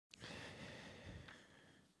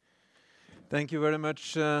Thank you very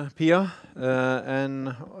much, Pia.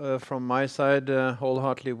 And from my side,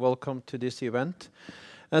 wholeheartedly welcome to this event.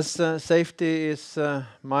 As safety is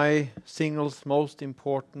my single most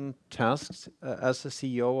important task as a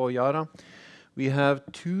CEO of Yara, we have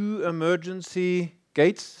two emergency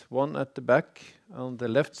gates, one at the back on the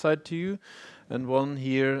left side to you, and one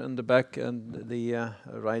here in the back and the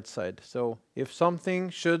right side. So if something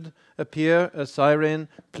should appear, a siren,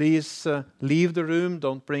 please leave the room,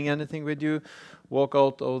 don't bring anything with you, walk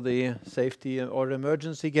out of the safety or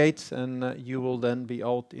emergency gates, and you will then be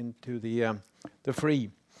out into the free.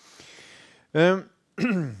 When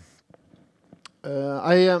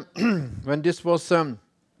this was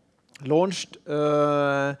launched,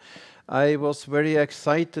 I was very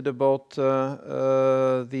excited about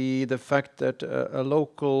the fact that a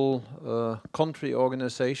local country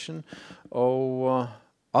organization of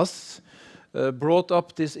us brought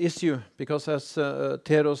up this issue because, as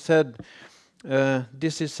Tero said,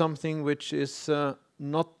 this is something which is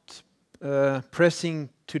not pressing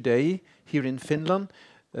today here in Finland.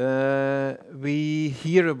 We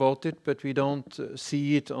hear about it, but we don't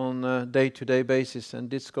see it on a day-to-day basis, and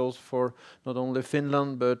this goes for not only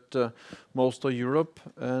Finland but most of Europe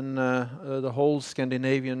and the whole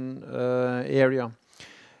Scandinavian area.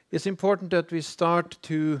 It's important that we start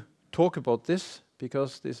to talk about this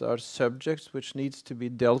because these are subjects which needs to be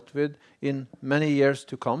dealt with in many years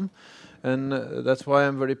to come. And that's why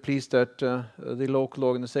I'm very pleased that the local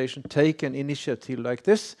organization take an initiative like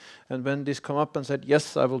this. And when this come up and said,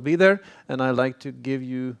 yes, I will be there, and I like to give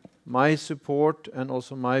you my support and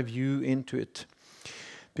also my view into it.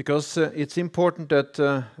 Because it's important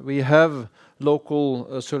that we have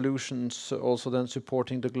local solutions also then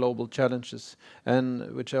supporting the global challenges.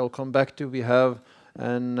 And which I'll come back to, we have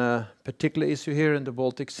a particular issue here in the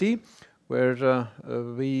Baltic Sea, where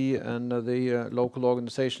we and the local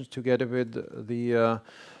organizations together with the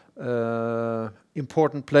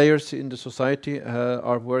important players in the society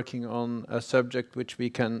are working on a subject which we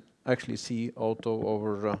can actually see out of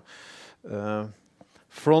our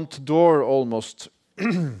front door almost.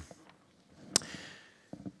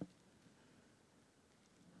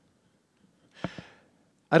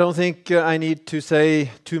 I don't think I need to say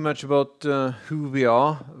too much about who we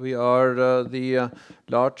are. We are the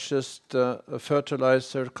largest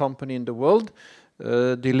fertilizer company in the world,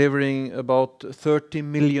 delivering about 30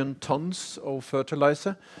 million tons of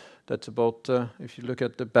fertilizer. That's about, if you look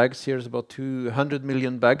at the bags here, it's about 200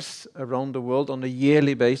 million bags around the world on a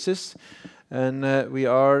yearly basis. And we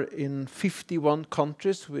are in 51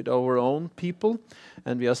 countries with our own people,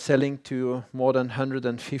 and we are selling to more than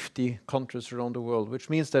 150 countries around the world, which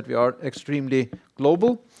means that we are extremely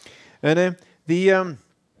global. And the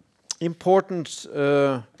importance,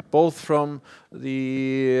 both from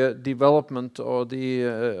the development or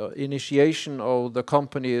the initiation of the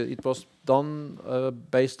company, it was done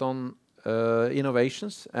based on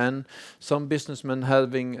innovations and some businessmen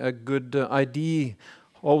having a good idea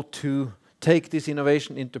how to take this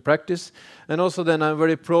innovation into practice. And also then I'm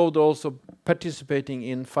very proud also participating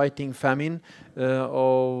in fighting famine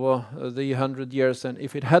of the 100 years. And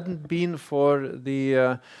if it hadn't been for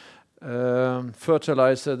the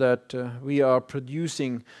fertilizer that we are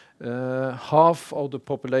producing, half of the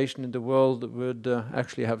population in the world would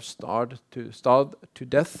actually have starved to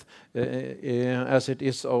death as it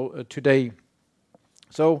is today.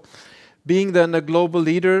 So being then a global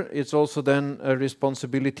leader, it's also then a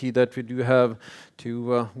responsibility that we do have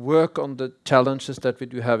to work on the challenges that we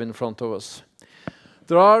do have in front of us.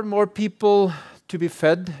 There are more people to be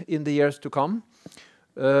fed in the years to come.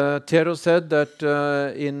 Tero said that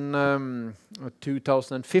in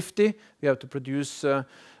 2050 we have to produce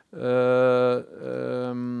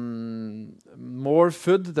more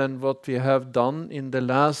food than what we have done in the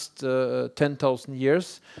last 10,000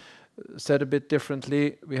 years. Said a bit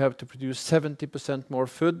differently, we have to produce 70% more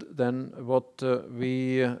food than what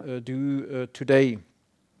we do today.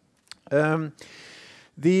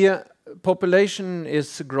 The population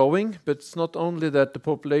is growing, but it's not only that the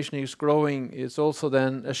population is growing, it's also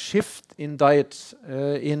then a shift in diets.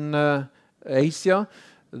 In Asia,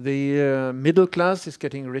 the middle class is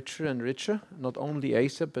getting richer and richer, not only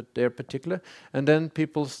Asia, but their particular. And then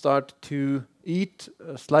people start to eat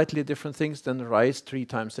slightly different things than rice 3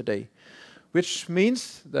 times a day, which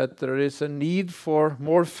means that there is a need for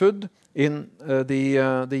more food in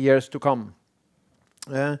the years to come.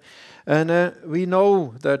 And we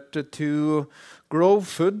know that to grow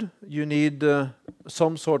food, you need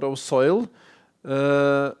some sort of soil,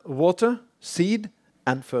 water, seed,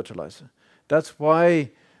 and fertilizer. That's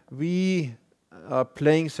why we are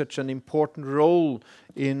playing such an important role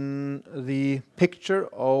in the picture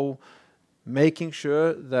of making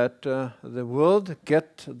sure that the world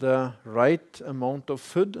get the right amount of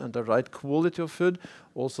food and the right quality of food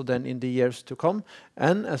also then in the years to come.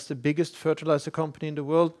 And as the biggest fertilizer company in the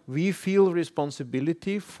world, we feel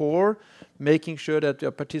responsibility for making sure that we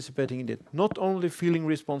are participating in it. Not only feeling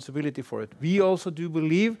responsibility for it, we also do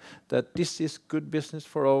believe that this is good business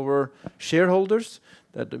for our shareholders,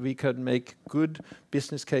 that we can make good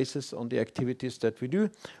business cases on the activities that we do,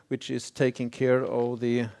 which is taking care of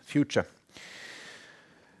the future.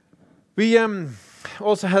 We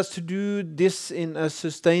also has to do this in a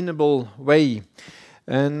sustainable way.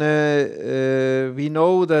 And we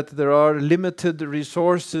know that there are limited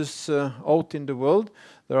resources out in the world.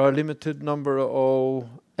 There are a limited number of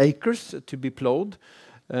acres to be plowed.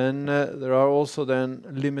 And there are also then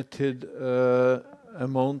limited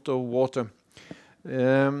amount of water.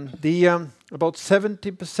 About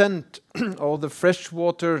 70% of the fresh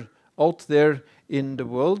water out there in the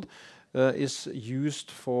world is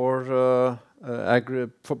used for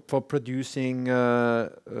producing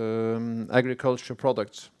agriculture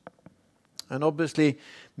products. And obviously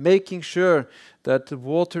making sure that the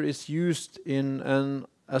water is used in an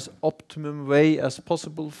as optimum way as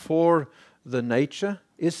possible for the nature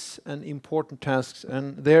is an important task.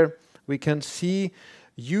 And there we can see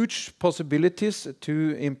huge possibilities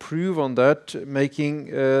to improve on that, making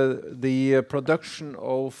the production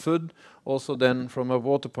of food also then from a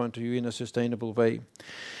water point of view in a sustainable way.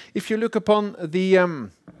 If you look upon the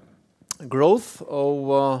growth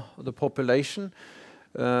of the population,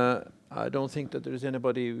 I don't think that there is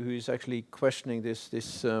anybody who is actually questioning this.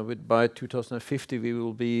 By 2050 we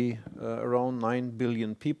will be around 9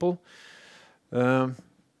 billion people,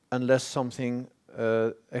 unless something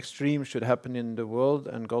extreme should happen in the world,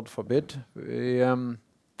 and God forbid.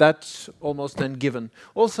 That's almost then given.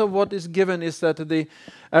 Also what is given is that the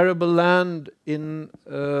arable land in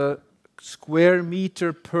square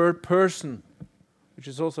meter per person, which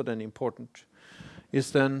is also then important,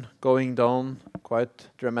 is then going down quite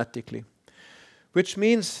dramatically. Which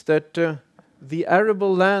means that the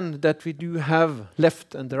arable land that we do have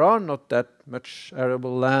left, and there are not that much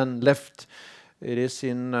arable land left, it is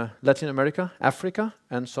in Latin America, Africa,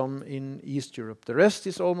 and some in East Europe. The rest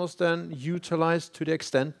is almost then utilized to the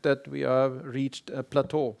extent that we have reached a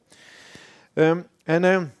plateau. To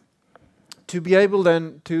be able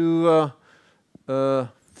then to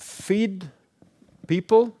feed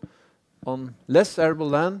people on less arable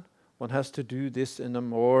land, one has to do this in a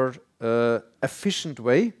more efficient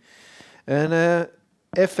way. And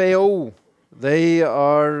FAO, they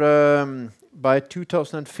are by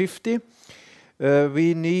 2050,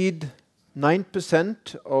 we need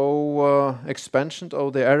 9% of expansion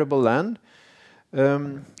of the arable land,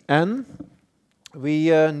 and we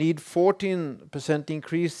need 14%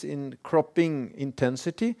 increase in cropping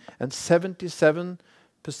intensity and 77%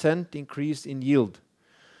 increase in yield,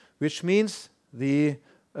 which means the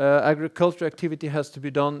agriculture activity has to be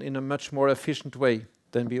done in a much more efficient way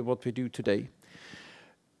than what we do today.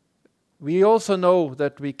 We also know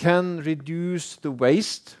that we can reduce the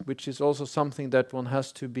waste, which is also something that one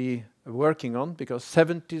has to be working on, because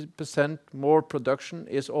 70% more production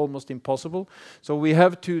is almost impossible. So we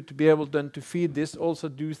have to be able then to feed this, also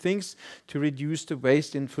do things to reduce the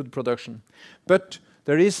waste in food production. But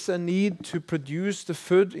there is a need to produce the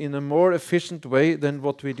food in a more efficient way than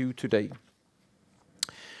what we do today.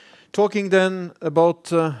 Talking then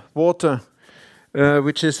about water,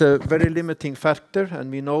 which is a very limiting factor,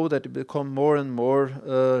 and we know that it become more and more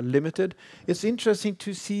limited. It's interesting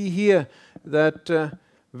to see here that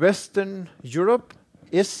Western Europe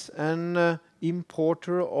is an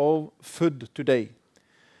importer of food today.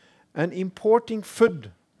 And importing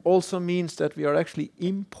food also means that we are actually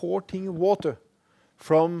importing water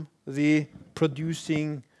from the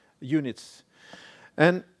producing units.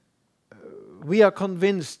 And we are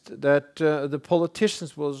convinced that the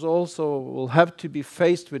politicians will have to be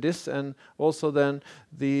faced with this, and also then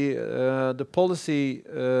the policy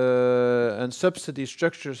and subsidy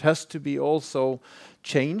structures has to be also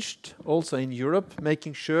changed, also in Europe,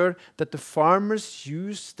 making sure that the farmers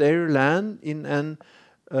use their land in an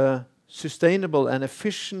sustainable and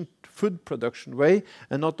efficient food production way,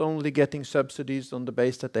 and not only getting subsidies on the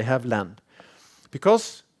base that they have land.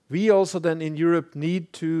 Because we also then in Europe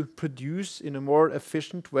need to produce in a more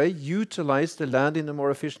efficient way, utilize the land in a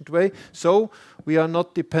more efficient way, so we are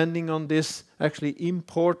not depending on this actually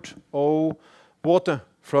import of water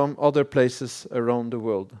from other places around the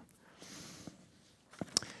world.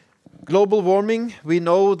 Global warming, we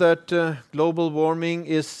know that global warming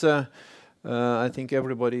is, I think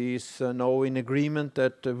everybody is now in agreement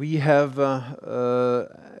that we have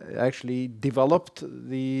actually developed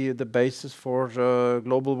the basis for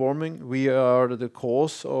global warming. We are the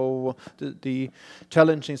cause of the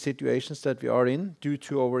challenging situations that we are in due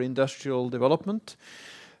to our industrial development.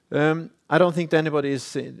 I don't think anybody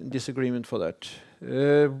is in disagreement for that.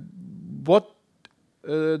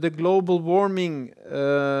 The global warming,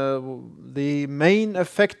 the main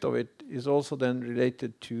effect of it is also then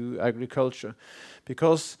related to agriculture,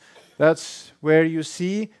 because that's where you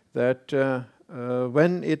see that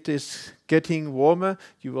when it is getting warmer,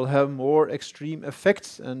 you will have more extreme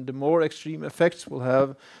effects, and the more extreme effects will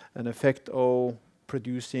have an effect of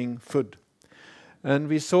producing food. And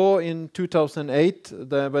we saw in 2008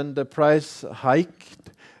 that when the price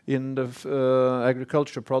hiked in the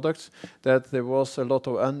agriculture products, that there was a lot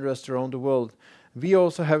of unrest around the world. We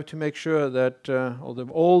also have to make sure that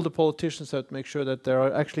all the politicians have to make sure that they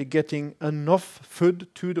are actually getting enough food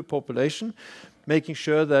to the population, making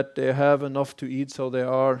sure that they have enough to eat, so they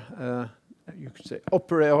are, you could say,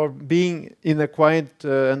 or being in a quiet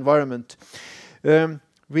environment.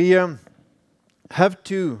 We have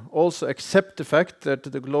to also accept the fact that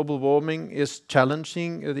the global warming is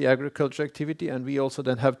challenging the agriculture activity, and we also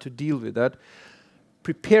then have to deal with that,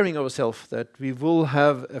 preparing ourselves that we will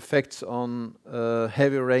have effects on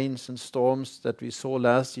heavy rains and storms that we saw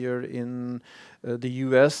last year in the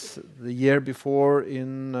US, the year before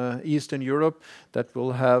in Eastern Europe, that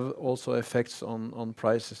will have also effects on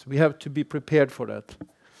prices. We have to be prepared for that.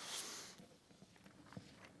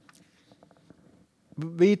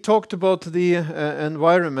 We talked about the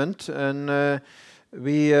environment, and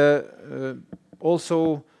we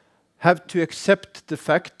also have to accept the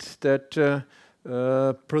fact that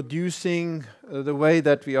producing the way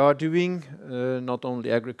that we are doing, not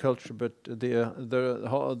only agriculture, but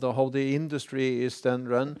how the industry is then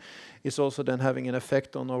run, is also then having an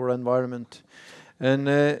effect on our environment. And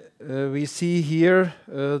we see here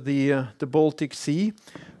the Baltic Sea,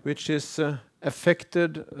 which is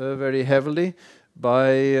affected very heavily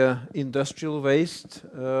by industrial waste,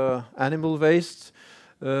 animal waste,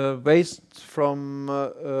 waste from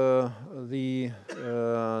the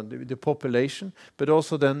population, but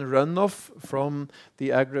also then runoff from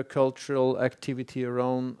the agricultural activity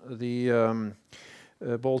around the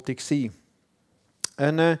Baltic Sea.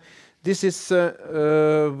 And this is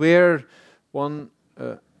where one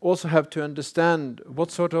also have to understand what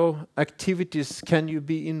sort of activities can you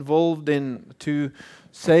be involved in to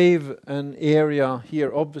save an area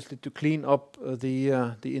here, obviously to clean up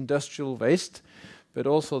the industrial waste, but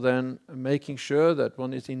also then making sure that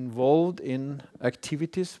one is involved in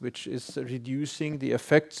activities which is reducing the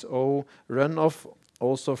effects of runoff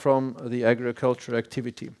also from the agriculture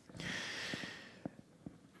activity.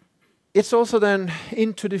 It's also then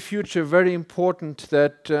into the future very important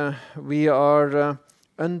that we are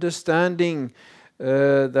understanding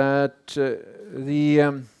that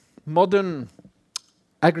the modern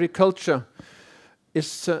agriculture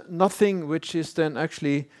is nothing which is then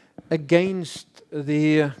actually against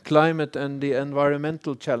the climate and the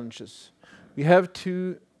environmental challenges. We have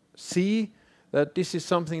to see that this is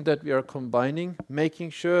something that we are combining,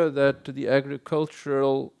 making sure that the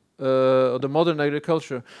agricultural the modern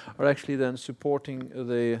agriculture are actually then supporting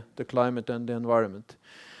the climate and the environment.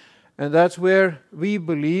 And that's where we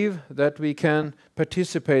believe that we can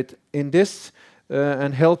participate in this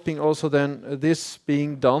and helping also then this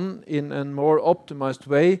being done in a more optimized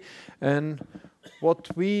way, and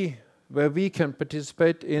where we can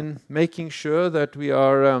participate in making sure that we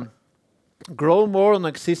are grow more on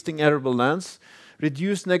existing arable lands,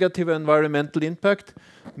 reduce negative environmental impact,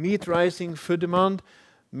 meet rising food demand,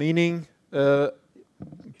 meaning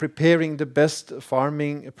preparing the best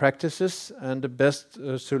farming practices and the best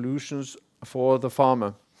solutions for the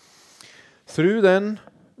farmer. Through then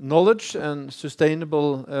knowledge and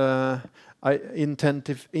sustainable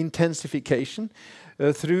intensification,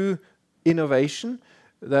 through innovation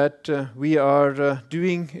that we are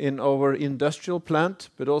doing in our industrial plant,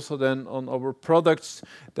 but also then on our products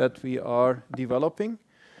that we are developing,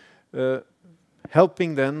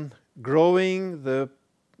 helping then growing the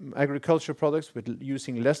agriculture products with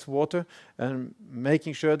using less water and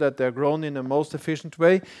making sure that they're grown in the most efficient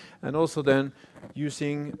way, and also then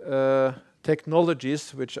using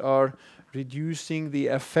technologies which are reducing the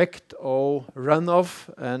effect of runoff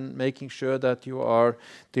and making sure that you are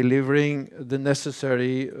delivering the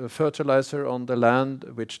necessary fertilizer on the land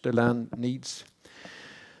which the land needs.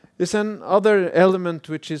 There's another element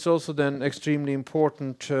which is also then extremely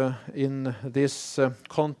important in this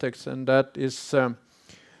context, and that is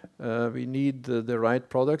we need the right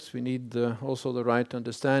products, we need also the right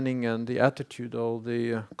understanding and the attitude of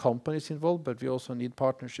the companies involved, but we also need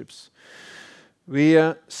partnerships. we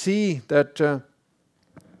see that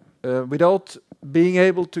without being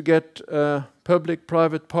able to get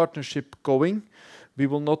public-private partnership going, we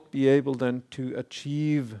will not be able then to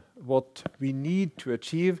achieve what we need to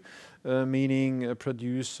achieve, meaning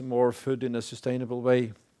produce more food in a sustainable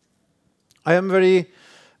way. I am very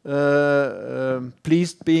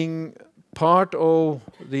pleased being part of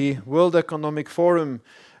the World Economic Forum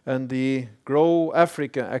and the Grow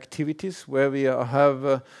Africa activities, where we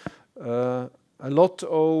have a lot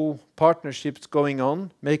of partnerships going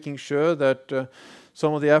on, making sure that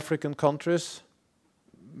some of the African countries,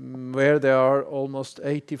 where there are almost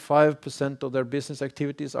 85% of their business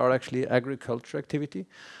activities are actually agriculture activity,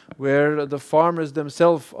 where the farmers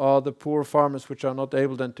themselves are the poor farmers which are not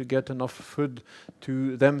able then to get enough food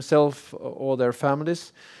to themselves or their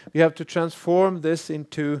families. We have to transform this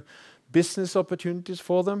into business opportunities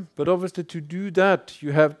for them, but obviously to do that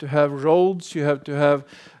you have to have roads, you have to have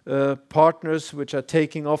partners which are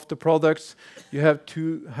taking off the products, you have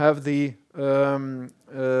to have the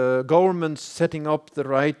governments setting up the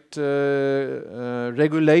right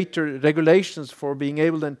regulations for being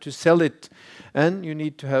able then to sell it, and you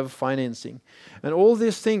need to have financing. And all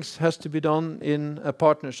these things has to be done in a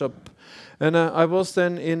partnership. And I was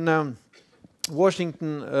then in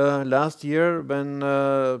Washington last year when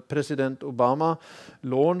President Obama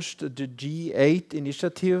launched the G8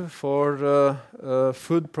 initiative for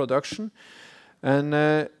food production. And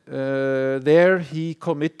there he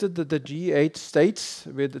committed the G8 states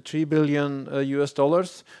with $3 billion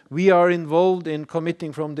US. We are involved in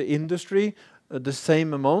committing from the industry the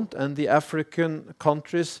same amount, and the African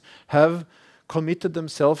countries have committed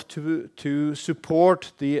themselves to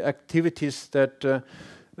support the activities that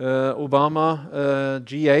Obama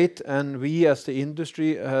G8 and we as the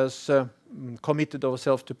industry has committed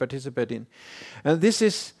ourselves to participate in. And this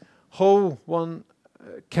is how one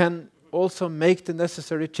can also make the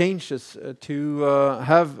necessary changes to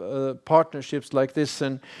have partnerships like this.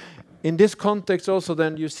 And in this context also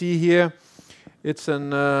then you see here it's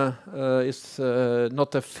not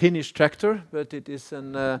a Finnish tractor, but it is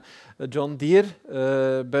a John Deere,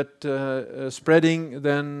 but spreading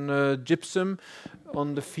then gypsum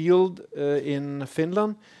on the field in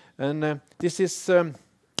Finland. And this is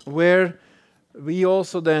where we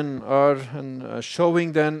also then are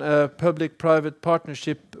showing then a public-private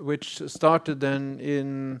partnership which started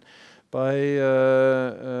then by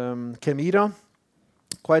Kemira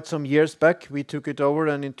quite some years back. We took it over,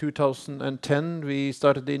 and in 2010 we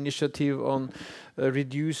started the initiative on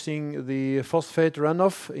reducing the phosphate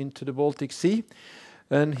runoff into the Baltic Sea.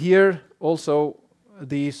 And here also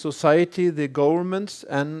the society, the governments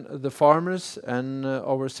and the farmers and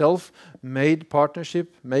ourselves made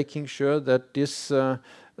partnership, making sure that this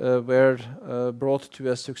were brought to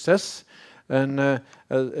a success. And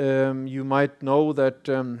you might know that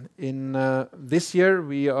in this year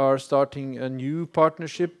we are starting a new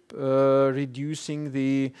partnership reducing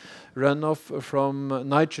the runoff from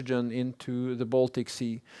nitrogen into the Baltic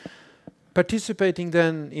Sea. Participating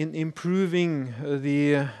then in improving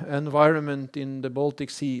the environment in the Baltic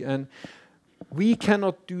Sea. And we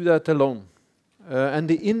cannot do that alone. And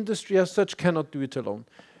the industry as such cannot do it alone.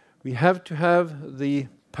 We have to have the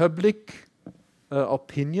public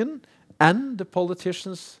opinion and the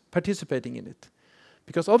politicians participating in it.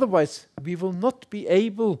 Because otherwise we will not be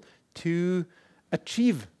able to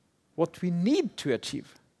achieve what we need to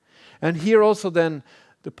achieve. And here also then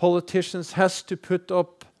the politicians has to put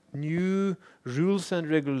up new rules and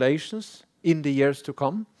regulations in the years to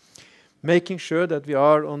come, making sure that we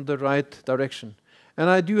are on the right direction. And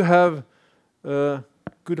I do have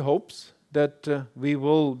good hopes that we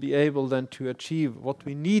will be able then to achieve what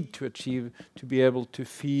we need to achieve to be able to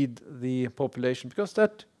feed the population, because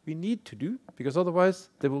that we need to do, because otherwise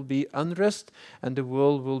there will be unrest and the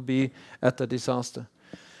world will be at a disaster.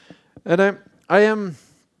 And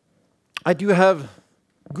I do have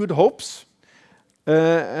good hopes. We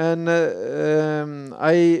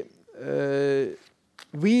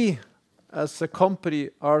as a company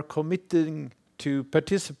are committing to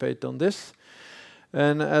participate on this.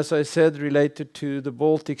 And as I said, related to the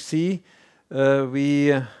Baltic Sea,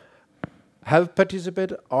 we have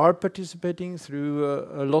participated, are participating through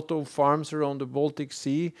a lot of farms around the Baltic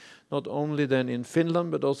Sea, not only then in Finland,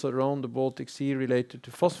 but also around the Baltic Sea related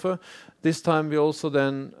to phosphor. This time we also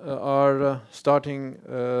then are starting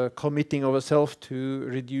committing ourselves to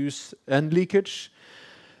reduce end leakage.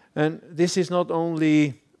 And this is not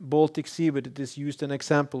only Baltic Sea, but it is used an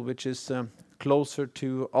example which is closer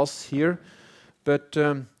to us here. But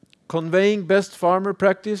conveying best farmer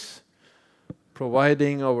practice,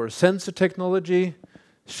 providing our sensor technology,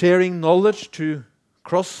 sharing knowledge to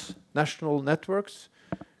cross national networks,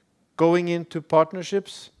 going into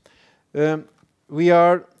partnerships. We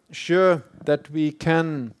are sure that we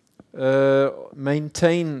can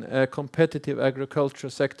maintain a competitive agriculture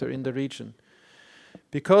sector in the region,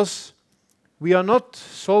 because we are not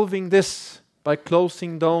solving this by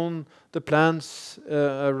closing down the plants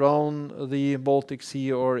around the Baltic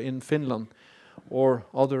Sea or in Finland or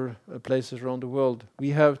other places around the world. We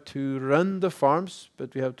have to run the farms,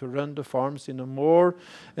 but we have to run the farms in a more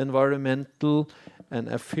environmental and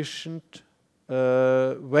efficient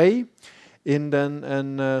way, in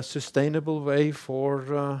a sustainable way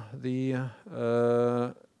for the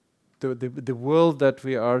world that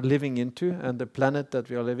we are living into and the planet that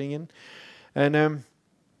we are living in. And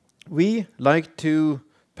we like to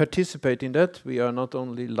participate in that. We are not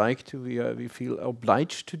only like to, we feel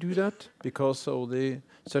obliged to do that because of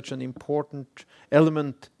such an important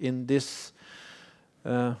element in this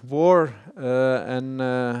war and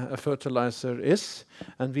a fertilizer is.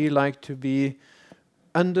 And we like to be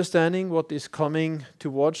understanding what is coming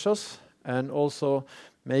towards us and also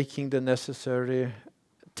taking the necessary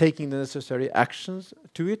actions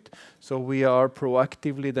to it. So we are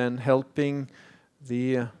proactively then helping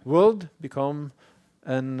the world become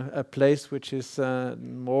a place which is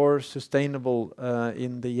more sustainable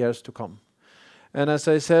in the years to come. And as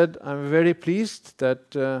I said, I'm very pleased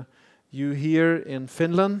that you here in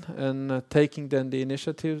Finland and taking then the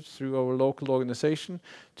initiative through our local organization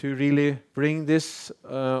to really bring this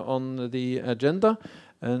on the agenda.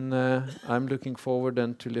 And I'm looking forward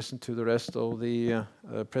then to listen to the rest of the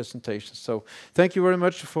presentations. So thank you very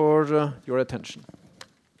much for your attention.